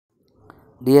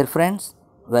Dear friends,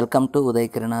 welcome to Udaya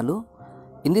Kiranalu.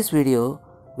 In this video,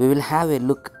 we will have a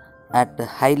look at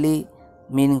highly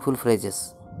meaningful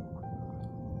phrases.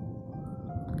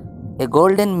 A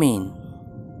golden mean,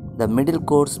 the middle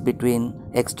course between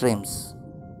extremes,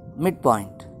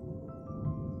 midpoint.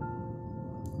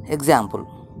 Example: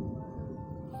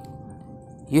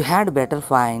 you had better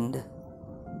find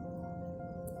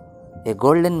a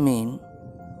golden mean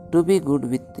to be good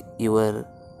with your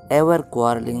ever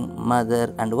quarreling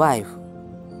mother and wife.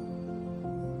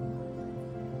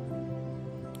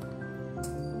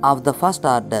 Of the first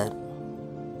order,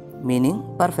 meaning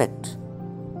perfect.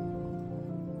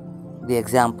 The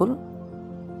example: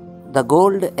 the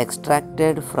gold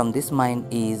extracted from this mine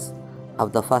is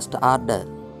of the first order.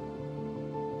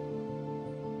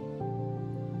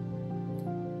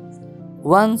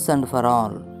 Once and for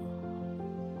all,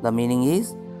 the meaning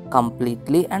is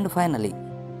completely and finally.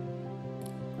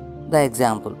 The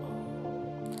example: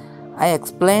 I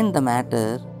explained the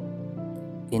matter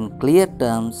in clear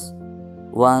terms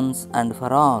once and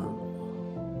for all.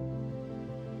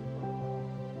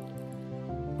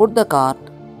 Put the cart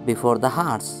before the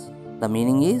horse. The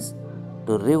meaning is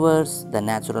to reverse the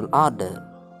natural order.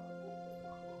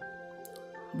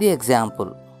 The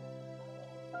example: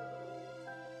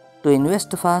 to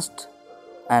invest first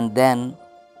and then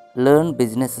learn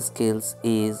business skills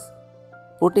is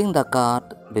putting the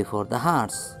cart before the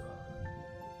horse.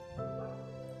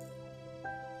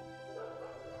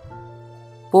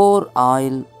 Pour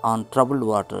oil on troubled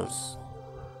waters,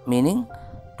 meaning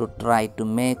to try to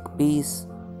make peace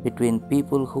between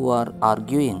people who are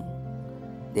arguing.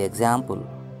 The example: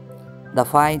 the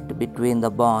fight between the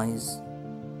boys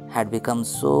had become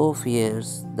so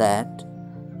fierce that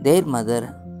their mother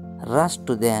rushed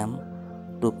to them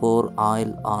to pour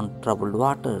oil on troubled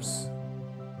waters.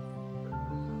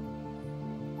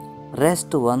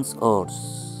 Rest one's oars.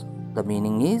 The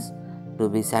meaning is to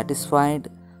be satisfied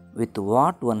with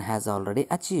what one has already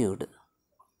achieved.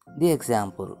 The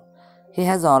example: he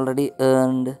has already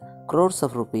earned crores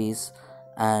of rupees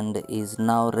and is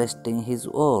now resting his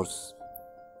oars.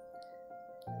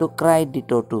 To cry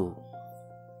ditto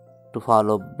to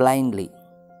follow blindly.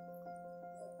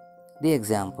 The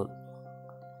example: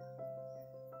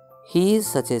 he is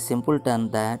such a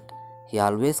simpleton that he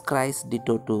always cries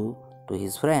ditto to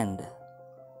his friend.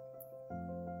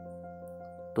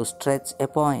 To stretch a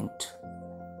point,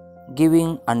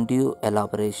 giving undue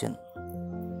elaboration.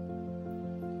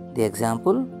 The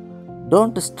example: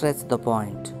 don't stretch the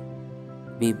point,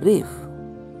 be brief.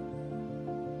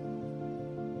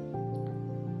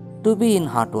 To be in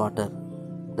hot water.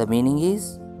 The meaning is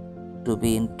to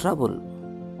be in trouble.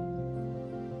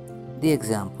 The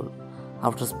example: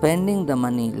 after spending the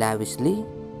money lavishly,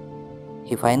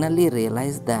 he finally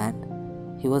realized that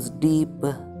he was deep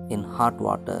in hot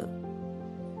water.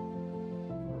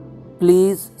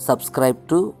 Please subscribe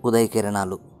to Udaya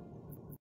Kiranalu.